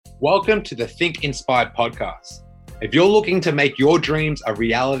Welcome to the Think Inspired podcast. If you're looking to make your dreams a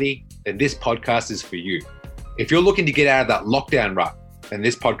reality, then this podcast is for you. If you're looking to get out of that lockdown rut, then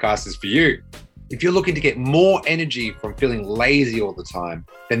this podcast is for you. If you're looking to get more energy from feeling lazy all the time,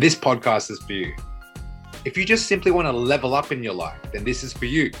 then this podcast is for you. If you just simply want to level up in your life, then this is for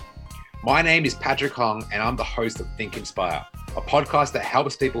you. My name is Patrick Hong, and I'm the host of Think Inspire, a podcast that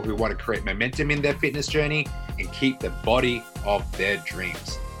helps people who want to create momentum in their fitness journey and keep the body of their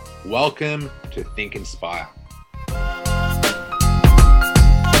dreams. Welcome to Think Inspire.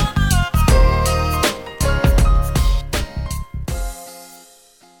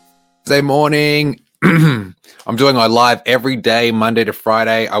 Wednesday morning. I'm doing a live every day, Monday to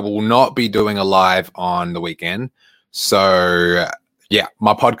Friday. I will not be doing a live on the weekend. So yeah,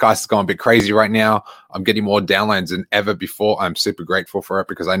 my podcast is going a bit crazy right now. I'm getting more downloads than ever before. I'm super grateful for it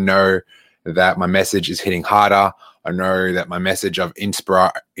because I know that my message is hitting harder. I know that my message of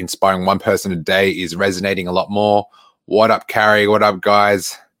inspiring one person a day is resonating a lot more. What up, Carrie? What up,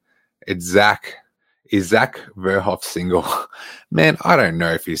 guys? It's Zach. Is Zach Verhoff single? Man, I don't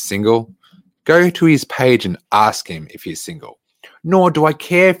know if he's single. Go to his page and ask him if he's single. Nor do I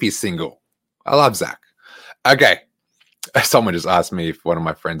care if he's single. I love Zach. Okay. Someone just asked me if one of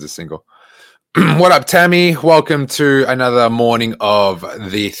my friends is single. What up, Tammy? Welcome to another morning of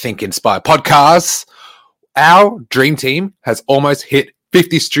the Think Inspire podcast. Our dream team has almost hit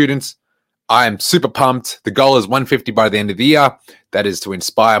 50 students. I am super pumped. The goal is 150 by the end of the year. That is to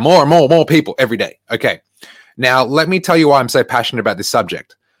inspire more and more people every day. Okay. Now, let me tell you why I'm so passionate about this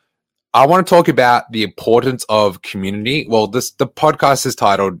subject. I want to talk about the importance of community. Well, the podcast is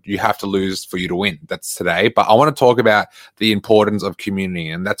titled, You Have to Lose for You to Win. That's today. But I want to talk about the importance of community.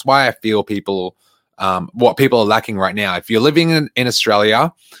 And that's why I feel what people are lacking right now. If you're living in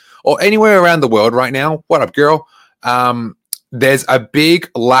Australia or anywhere around the world right now, what up, girl? There's a big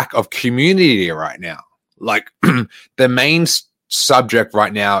lack of community right now. Like the main subject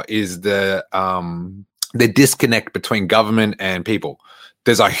right now is the disconnect between government and people.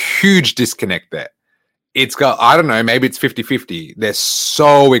 There's a huge disconnect there. It's got, I don't know, maybe it's 50-50. They're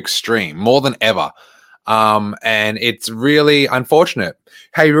so extreme, more than ever. And it's really unfortunate.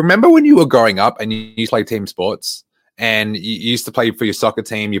 Hey, remember when you were growing up and you used to play team sports and you used to play for your soccer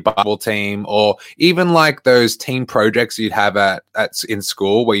team, your basketball team, or even like those team projects you'd have in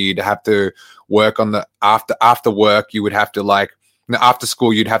school where you'd have to work on the after work, you would have to after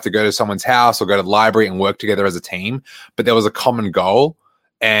school, you'd have to go to someone's house or go to the library and work together as a team. But there was a common goal.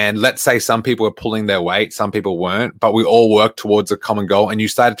 And let's say some people were pulling their weight, some people weren't, but we all worked towards a common goal. And you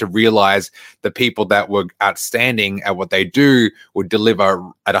started to realize the people that were outstanding at what they do would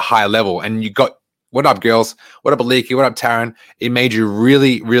deliver at a higher level. And you got, what up, girls? What up, Aliki? What up, Taryn? It made you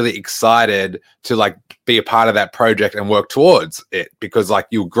really, really excited to be a part of that project and work towards it because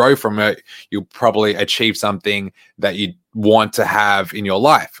you'll grow from it. You'll probably achieve something that you want to have in your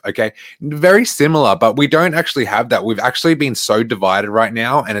life. Okay. Very similar, but we don't actually have that. We've actually been so divided right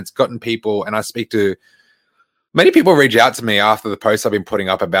now, and it's gotten people, and I speak to many people reach out to me after the posts I've been putting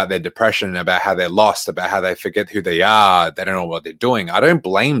up about their depression, about how they're lost, about how they forget who they are. They don't know what they're doing. I don't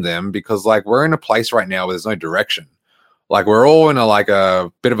blame them because we're in a place right now where there's no direction. We're all in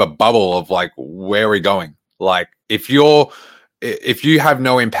a bit of a bubble of where we're going. If you have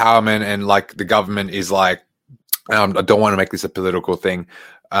no empowerment and the government is I don't want to make this a political thing,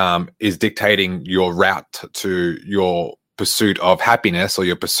 is dictating your route to your pursuit of happiness or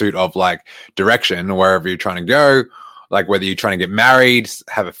your pursuit of direction, wherever you're trying to go, whether you're trying to get married,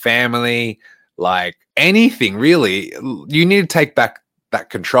 have a family, anything really, you need to take back that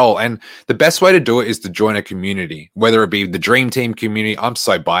control. And the best way to do it is to join a community, whether it be the Dream Team community. I'm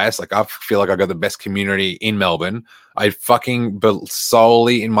so biased. I feel like I got the best community in Melbourne. I fucking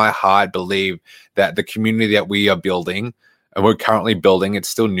solely in my heart believe that the community that we are building and we're currently building, it's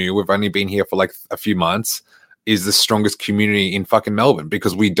still new. We've only been here for a few months, is the strongest community in fucking Melbourne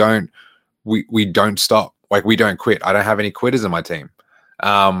because we don't stop. We don't quit. I don't have any quitters in my team.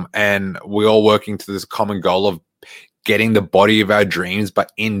 And we're all working to this common goal of getting the body of our dreams,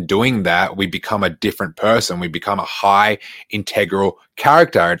 but in doing that, we become a different person. We become a high integral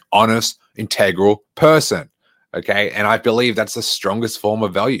character, an honest, integral person. Okay. And I believe that's the strongest form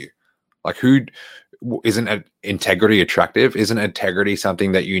of value. Who isn't integrity attractive? Isn't integrity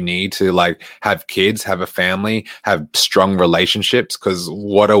something that you need to have kids, have a family, have strong relationships? Because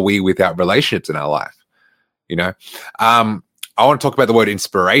what are we without relationships in our life? I want to talk about the word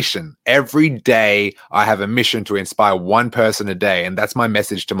inspiration. Every day I have a mission to inspire one person a day, and that's my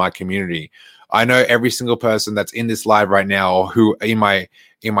message to my community. I know every single person that's in this live right now, or who in my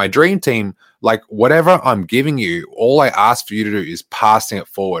dream team, like whatever I'm giving you, all I ask for you to do is passing it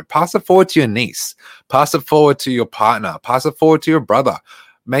forward. Pass it forward to your niece, pass it forward to your partner, pass it forward to your brother.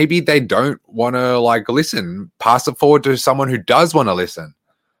 Maybe they don't want to like listen. Pass it forward to someone who does want to listen.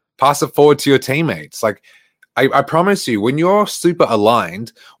 Pass it forward to your teammates. Like I promise you, when you're super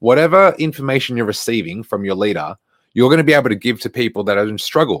aligned, whatever information you're receiving from your leader, you're going to be able to give to people that are in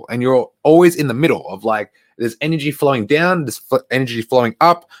struggle. And you're always in the middle of like, there's energy flowing down, there's energy flowing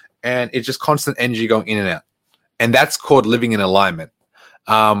up, and it's just constant energy going in and out. And that's called living in alignment.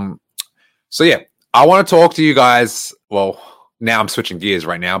 So yeah, I want to talk to you guys. Well, now I'm switching gears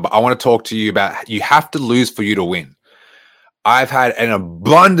right now, but I want to talk to you about you have to lose for you to win. I've had an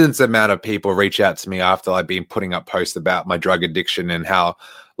abundance amount of people reach out to me after I've been putting up posts about my drug addiction and how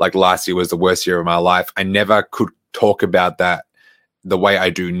like last year was the worst year of my life. I never could talk about that the way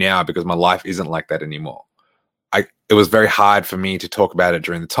I do now because my life isn't like that anymore. It was very hard for me to talk about it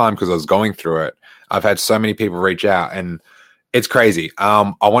during the time because I was going through it. I've had so many people reach out and it's crazy.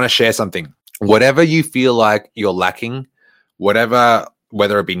 I want to share something. Whatever you feel like you're lacking, whether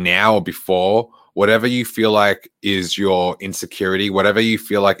it be now or before, whatever you feel like is your insecurity, whatever you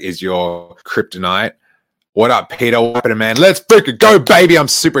feel like is your kryptonite. What up, Peter? What happened, man? Let's freaking go, baby. I'm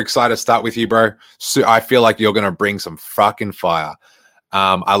super excited to start with you, bro. So I feel like you're going to bring some fucking fire.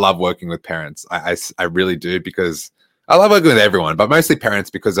 I love working with parents. I really do because I love working with everyone, but mostly parents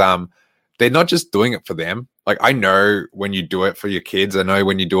because they're not just doing it for them. Like I know when you do it for your kids, I know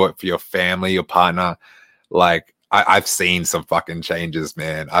when you do it for your family, your partner, like I've seen some fucking changes,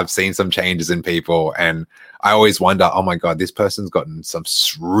 man. I've seen some changes in people and I always wonder, oh my God, this person's gotten some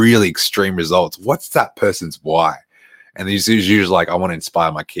really extreme results. What's that person's why? And it's usually like, I want to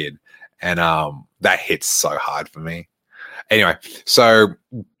inspire my kid. And that hits so hard for me. Anyway, so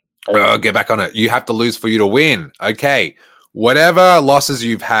get back on it. You have to lose for you to win. Okay. Whatever losses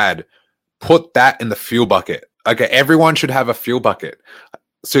you've had, put that in the fuel bucket. Okay. Everyone should have a fuel bucket.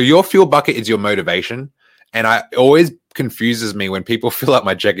 So your fuel bucket is your motivation. And it always confuses me when people fill out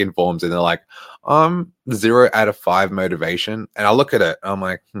my check-in forms and they're like, 0 out of 5 motivation. And I look at it, I'm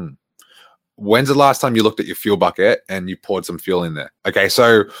like, when's the last time you looked at your fuel bucket and you poured some fuel in there? Okay,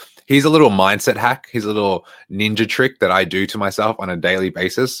 so here's a little mindset hack. Here's a little ninja trick that I do to myself on a daily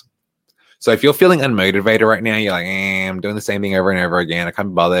basis. So if you're feeling unmotivated right now, you're like, I'm doing the same thing over and over again. I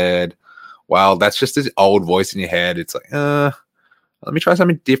can't be bothered. Well, that's just this old voice in your head. It's like, let me try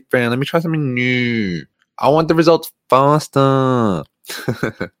something different. Let me try something new. I want the results faster.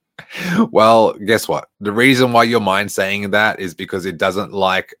 Well, guess what? The reason why your mind's saying that is because it doesn't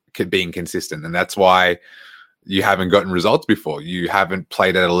like being consistent. And that's why you haven't gotten results before. You haven't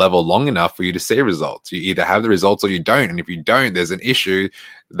played at a level long enough for you to see results. You either have the results or you don't. And if you don't, there's an issue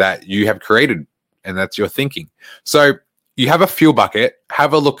that you have created. And that's your thinking. So you have a fuel bucket.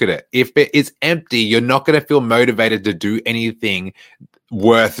 Have a look at it. If it is empty, you're not going to feel motivated to do anything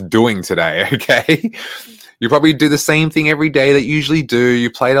worth doing today, okay? You probably do the same thing every day that you usually do.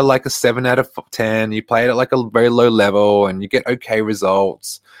 You play it at like a 7 out of 10. You play it at like a very low level and you get okay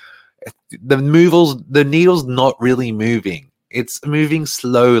results. The needle's not really moving. It's moving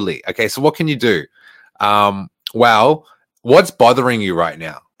slowly. Okay, so what can you do? Well, what's bothering you right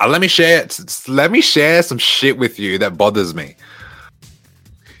now? Let me share some shit with you that bothers me.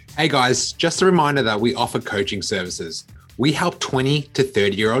 Hey guys, just a reminder that we offer coaching services. We help 20 to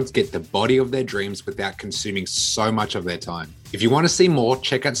 30-year-olds get the body of their dreams without consuming so much of their time. If you want to see more,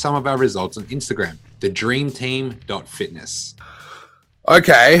 check out some of our results on Instagram, thedreamteam.fitness.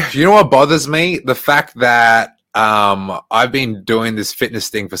 Okay, you know what bothers me? The fact that I've been doing this fitness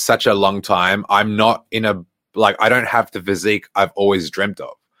thing for such a long time. I'm not I don't have the physique I've always dreamt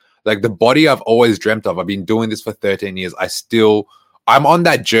of. Like the body I've always dreamt of. I've been doing this for 13 years. I'm on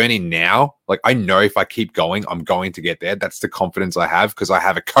that journey now. Like I know if I keep going, I'm going to get there. That's the confidence I have because I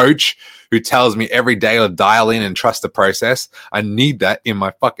have a coach who tells me every day to dial in and trust the process. I need that in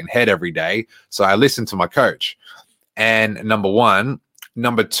my fucking head every day. So I listen to my coach. And number one.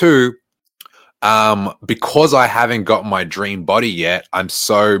 Number two, because I haven't got my dream body yet, I'm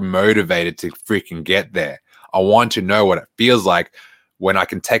so motivated to freaking get there. I want to know what it feels like when I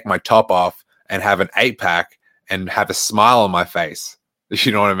can take my top off and have an 8-pack and have a smile on my face.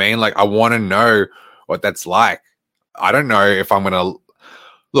 You know what I mean? Like, I want to know what that's like. I don't know if I'm going to...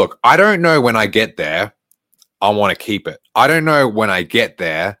 Look, I don't know when I get there, I want to keep it. I don't know when I get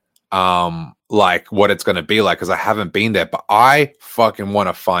there, like what it's going to be like because I haven't been there, but I fucking want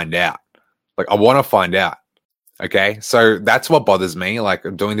to find out. Like, I want to find out. Okay. So that's what bothers me. Like,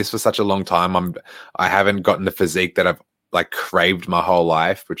 I'm doing this for such a long time. I haven't gotten the physique that I've like craved my whole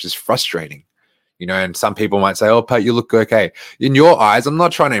life, which is frustrating. And some people might say, oh, Pat, you look okay. In your eyes, I'm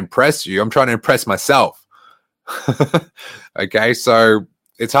not trying to impress you. I'm trying to impress myself. Okay, so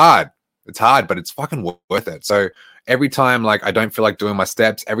it's hard. It's hard, but it's fucking worth it. So every time like I don't feel like doing my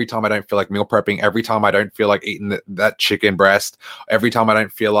steps, every time I don't feel like meal prepping, every time I don't feel like eating that chicken breast, every time I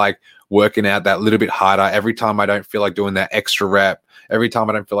don't feel like working out that little bit harder, every time I don't feel like doing that extra rep, every time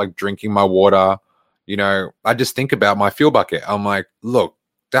I don't feel like drinking my water, I just think about my fuel bucket. I'm like, look,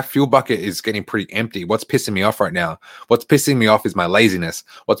 that fuel bucket is getting pretty empty. What's pissing me off right now? What's pissing me off is my laziness.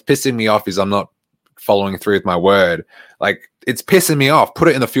 What's pissing me off is I'm not following through with my word. Like, it's pissing me off. Put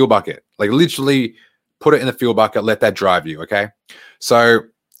it in the fuel bucket. Like, literally put it in the fuel bucket. Let that drive you. Okay. So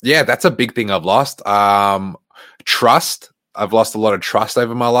yeah, that's a big thing I've lost. Trust. I've lost a lot of trust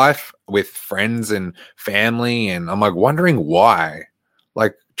over my life with friends and family. And I'm like wondering why.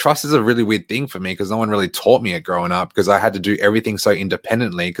 Like, trust is a really weird thing for me because no one really taught me it growing up because I had to do everything so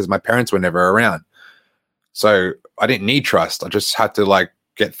independently because my parents were never around. So I didn't need trust. I just had to like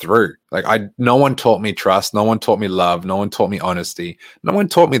get through. Like, no one taught me trust. No one taught me love. No one taught me honesty. No one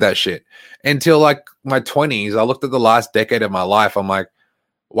taught me that shit until like my 20s. I looked at the last decade of my life. I'm like,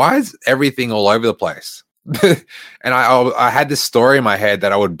 why is everything all over the place? And I had this story in my head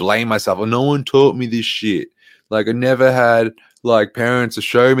that I would blame myself. Oh, no one taught me this shit. Like, I never had like parents to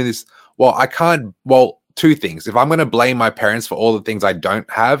show me this. Well, I can't. Well, two things. If I'm going to blame my parents for all the things I don't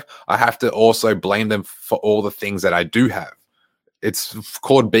have, I have to also blame them for all the things that I do have. It's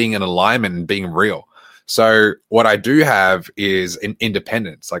called being in alignment and being real. So what I do have is an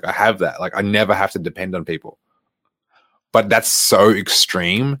independence. Like, I have that. Like, I never have to depend on people. But that's so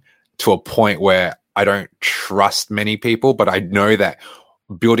extreme to a point where I don't trust many people, but I know that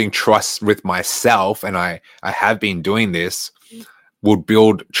building trust with myself, and I have been doing this, will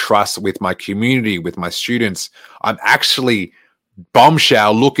build trust with my community, with my students. I'm actually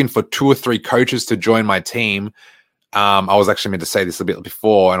bombshell looking for 2 or 3 coaches to join my team. I was actually meant to say this a bit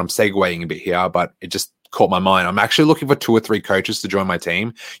before, and I'm segueing a bit here, but it just caught my mind. I'm actually looking for 2 or 3 coaches to join my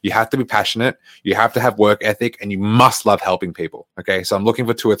team. You have to be passionate. You have to have work ethic, and you must love helping people. Okay. So I'm looking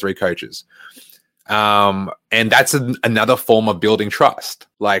for 2 or 3 coaches. And that's another form of building trust.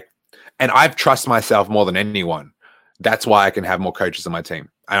 Like, and I've trusted myself more than anyone. That's why I can have more coaches on my team.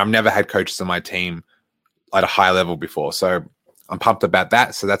 And I've never had coaches on my team at a high level before. So I'm pumped about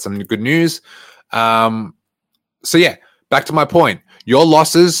that. So that's some good news. So yeah, back to my point. Your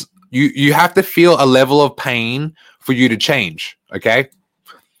losses, you have to feel a level of pain for you to change. Okay.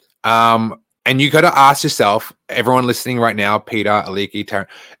 And you got to ask yourself, everyone listening right now, Peter, Aliki, Taryn,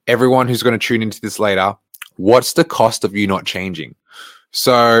 everyone who's going to tune into this later, what's the cost of you not changing?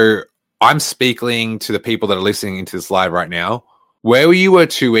 So I'm speaking to the people that are listening into this live right now. Where you were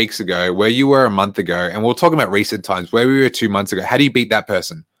 2 weeks ago, where you were a month ago, and we're talking about recent times, where we were 2 months ago, how do you beat that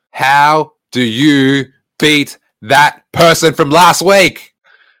person? How do you beat that person from last week?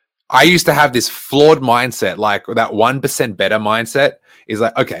 I used to have this flawed mindset, like that 1% better mindset is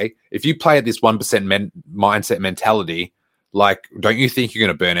like, okay, if you play at this 1% mindset mentality, like, don't you think you're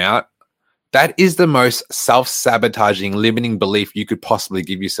going to burn out? That is the most self-sabotaging, limiting belief you could possibly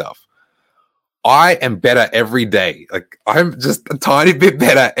give yourself. I am better every day. Like, I'm just a tiny bit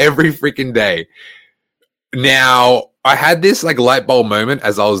better every freaking day. Now, I had this like light bulb moment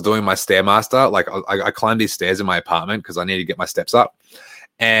as I was doing my Stairmaster. Like, I climbed these stairs in my apartment because I needed to get my steps up.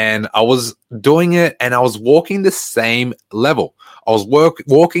 And I was doing it and I was walking the same level. I was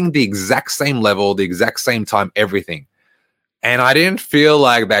walking the exact same level, the exact same time, everything. And I didn't feel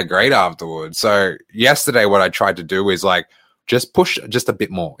like that great afterwards. So yesterday, what I tried to do is like, just push just a bit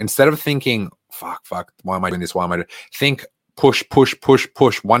more. Instead of thinking, fuck, why am I doing this? Why am I doing? Think, push,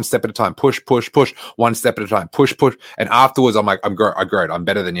 1 step at a time, push, 1 step at a time, push. And afterwards, I'm like, I'm great. I'm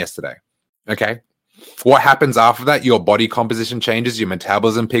better than yesterday. Okay. What happens after that? Your body composition changes, your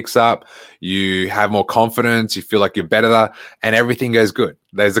metabolism picks up, you have more confidence, you feel like you're better, and everything goes good.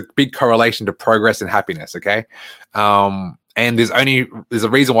 There's a big correlation to progress and happiness, okay? And there's a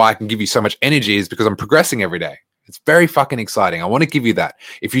reason why I can give you so much energy is because I'm progressing every day. It's very fucking exciting. I want to give you that.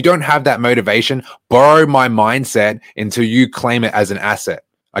 If you don't have that motivation, borrow my mindset until you claim it as an asset.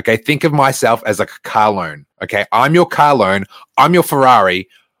 Okay, think of myself as like a car loan. Okay, I'm your car loan. I'm your Ferrari.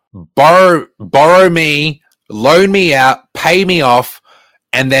 Borrow me, loan me out, pay me off,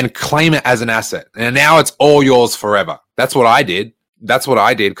 and then claim it as an asset. And now it's all yours forever. That's what I did.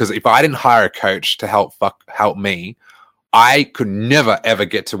 Because if I didn't hire a coach to help me, I could never ever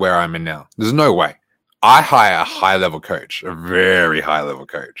get to where I'm in now. There's no way. I hire a high level coach, a very high level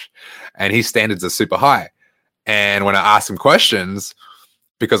coach, and his standards are super high. And when I ask him questions,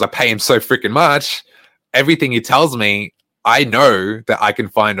 because I pay him so freaking much, everything he tells me, I know that I can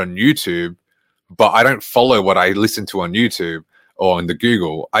find on YouTube but I don't follow what I listen to on YouTube or on the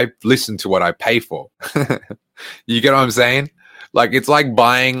Google. I listen to what I pay for. You get what I'm saying? Like, it's like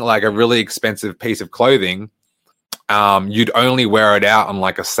buying like a really expensive piece of clothing. You'd only wear it out on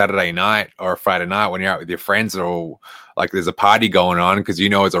like a Saturday night or a Friday night when you're out with your friends, or like there's a party going on, because you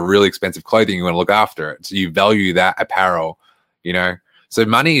know it's a really expensive clothing. You want to look after it, so you value that apparel. You know, so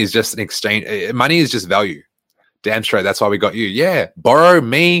money is just an exchange. Money is just value. Damn straight. That's why we got you. Yeah, borrow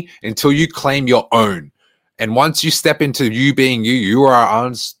me until you claim your own. And once you step into you being you, you are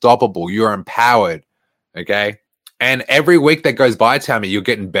unstoppable. You are empowered. Okay. And every week that goes by, Tammy, you're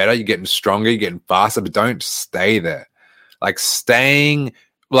getting better, you're getting stronger, you're getting faster, but don't stay there. Like, staying,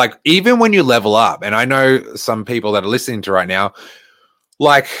 like, even when you level up, and I know some people that are listening to right now,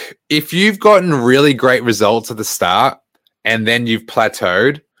 like, if you've gotten really great results at the start and then you've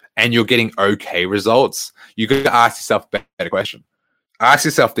plateaued and you're getting okay results, you got to ask yourself a better question. Ask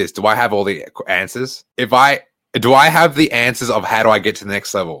yourself this: do I have all the answers? Do I have the answers of how do I get to the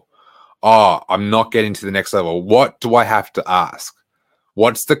next level? Oh, I'm not getting to the next level. What do I have to ask?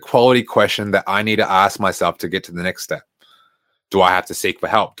 What's the quality question that I need to ask myself to get to the next step? Do I have to seek for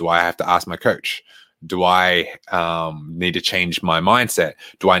help? Do I have to ask my coach? Do I need to change my mindset?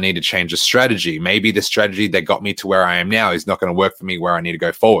 Do I need to change the strategy? Maybe the strategy that got me to where I am now is not going to work for me where I need to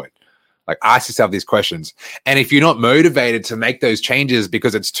go forward. Like, ask yourself these questions. And if you're not motivated to make those changes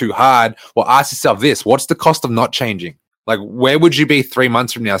because it's too hard, well, ask yourself this: what's the cost of not changing? Like, where would you be 3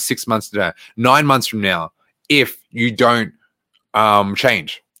 months from now, 6 months from now, 9 months from now, if you don't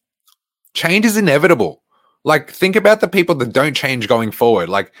change? Change is inevitable. Like, think about the people that don't change going forward.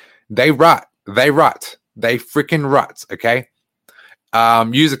 Like, they freaking rut. Okay.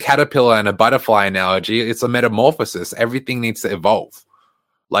 Use a caterpillar and a butterfly analogy. It's a metamorphosis. Everything needs to evolve.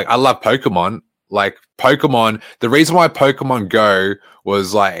 Like, I love Pokemon. Like, Pokemon, the reason why Pokemon Go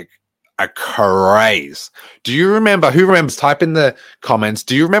was like a craze. Do you remember? Who remembers? Type in the comments.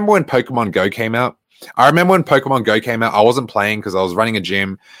 Do you remember when Pokemon Go came out? I remember when Pokemon Go came out. I wasn't playing because I was running a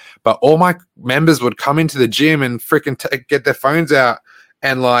gym, but all my members would come into the gym and freaking get their phones out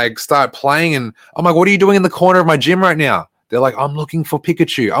and like start playing. And I'm like, what are you doing in the corner of my gym right now? They're like, I'm looking for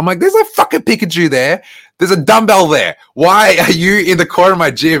Pikachu. I'm like, there's a fucking Pikachu there. There's a dumbbell there. Why are you in the corner of my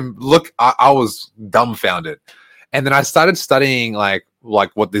gym? Look, I was dumbfounded. And then I started studying like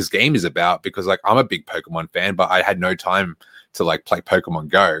what this game is about, because like I'm a big Pokemon fan, but I had no time to like play Pokemon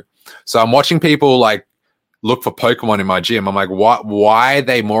Go. So I'm watching people like look for Pokemon in my gym. I'm like, why are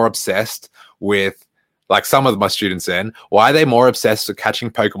they more obsessed with, like, some of my students then, why are they more obsessed with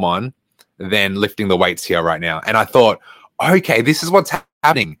catching Pokemon than lifting the weights here right now? And I thought, okay, this is what's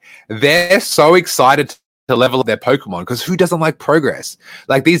happening. They're so excited to level up their Pokemon, because who doesn't like progress?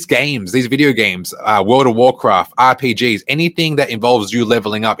 Like, these games, these video games, World of Warcraft, RPGs, anything that involves you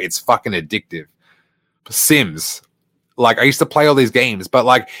leveling up, it's fucking addictive. Sims, like, I used to play all these games, but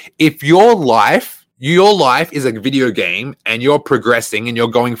like, if your life is a video game and you're progressing and you're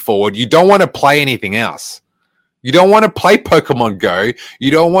going forward, you don't want to play anything else. You don't want to play Pokemon Go. You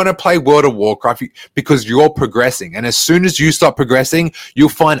don't want to play World of Warcraft, because you're progressing. And as soon as you stop progressing, you'll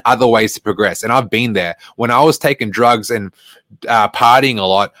find other ways to progress. And I've been there. When I was taking drugs and partying a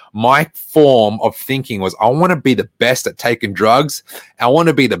lot, my form of thinking was, I want to be the best at taking drugs. I want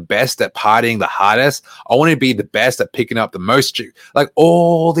to be the best at partying the hardest. I want to be the best at picking up the most. Like,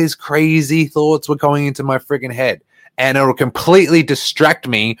 all these crazy thoughts were going into my freaking head. And it will completely distract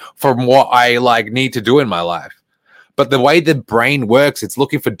me from what I like need to do in my life. But the way the brain works, it's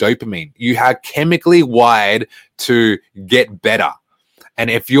looking for dopamine. You are chemically wired to get better. And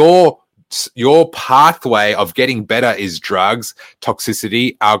if your pathway of getting better is drugs,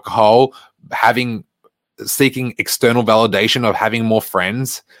 toxicity, alcohol, seeking external validation of having more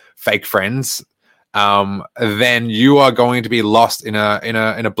friends, fake friends, then you are going to be lost in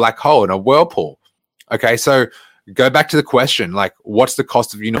a black hole, in a whirlpool. Okay, so go back to the question, like, what's the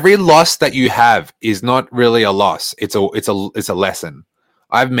cost of, every loss that you have is not really a loss. It's a lesson.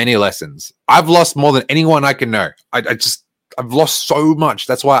 I have many lessons. I've lost more than anyone I can know. I've lost so much.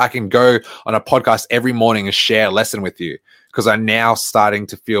 That's why I can go on a podcast every morning and share a lesson with you, because I'm now starting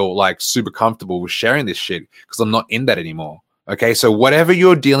to feel like super comfortable with sharing this shit, because I'm not in that anymore. Okay, so whatever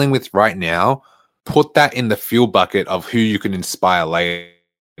you're dealing with right now, put that in the fuel bucket of who you can inspire later.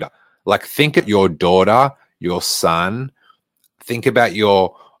 Like, think of your daughter, your son, think about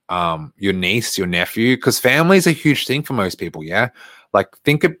your niece, your nephew, because family is a huge thing for most people. Yeah. Like,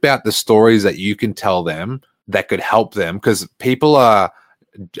 think about the stories that you can tell them that could help them, because people are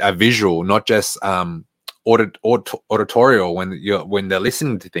visual, not just auditorial when they're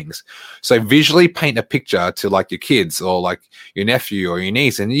listening to things. So visually paint a picture to like your kids or like your nephew or your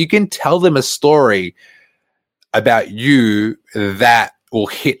niece, and you can tell them a story about you that will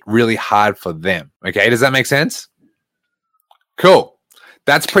hit really hard for them. Okay, does that make sense? Cool.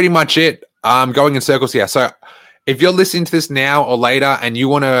 That's pretty much it. I'm going in circles here. So if you're listening to this now or later and you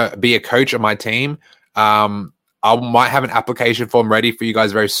want to be a coach on my team, I might have an application form ready for you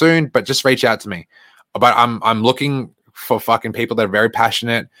guys very soon, but just reach out to me. But I'm looking for fucking people that are very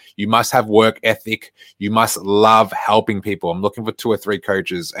passionate. You must have work ethic. You must love helping people. I'm looking for 2 or 3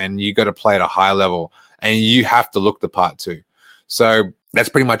 coaches, and you got to play at a high level, and you have to look the part too. So that's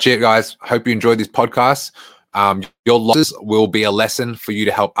pretty much it, guys. Hope you enjoyed this podcast. Your losses will be a lesson for you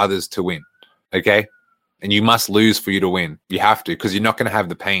to help others to win. Okay. And you must lose for you to win. You have to, because you're not going to have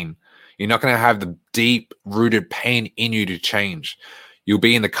the pain. You're not going to have the deep rooted pain in you to change. You'll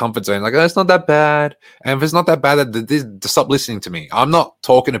be in the comfort zone, like, oh, it's not that bad. And if it's not that bad, stop listening to me. I'm not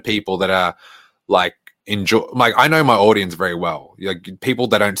talking to people that are like, I know my audience very well. Like people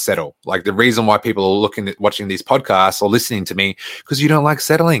that don't settle. Like the reason why people are watching these podcasts or listening to me, because you don't like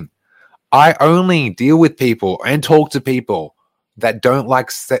settling. I only deal with people and talk to people that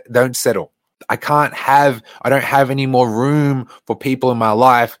don't settle. I don't have any more room for people in my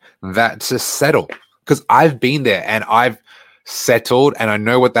life that to settle, because I've been there and I've settled and I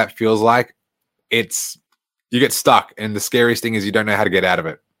know what that feels like. You get stuck, and the scariest thing is you don't know how to get out of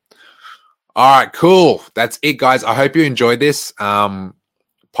it. All right, cool. That's it, guys. I hope you enjoyed this.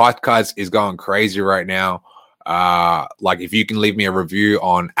 Podcast is going crazy right now. Like if you can leave me a review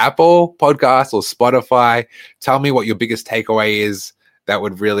on Apple Podcasts or Spotify, tell me what your biggest takeaway is. That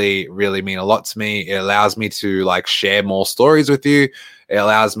would really, really mean a lot to me. It allows me to like share more stories with you. It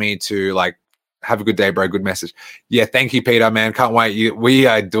allows me to like have a good day, bro. Good message. Yeah. Thank you, Peter, man. Can't wait. We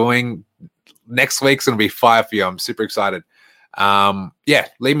are doing next week's going to be fire for you. I'm super excited. Yeah,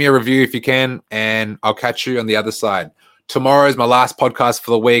 leave me a review if you can, and I'll catch you on the other side. Tomorrow is my last podcast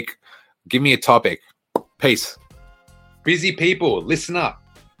for the week. Give me a topic. Peace. Busy people, listen up.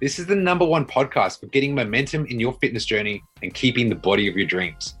 This is the #1 podcast for getting momentum in your fitness journey and keeping the body of your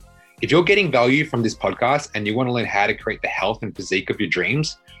dreams. If you're getting value from this podcast and you want to learn how to create the health and physique of your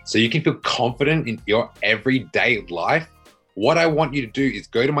dreams so you can feel confident in your everyday life, what I want you to do is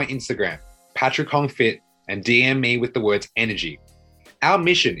go to my Instagram, Patrick Hong Fit, and DM me with the words energy. Our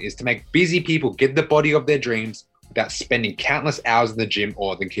mission is to make busy people get the body of their dreams without spending countless hours in the gym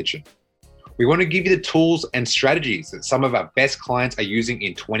or the kitchen. We want to give you the tools and strategies that some of our best clients are using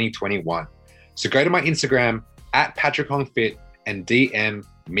in 2021. So go to my Instagram, @Patrick Hong Fit, and DM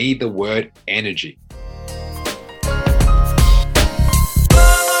me the word energy.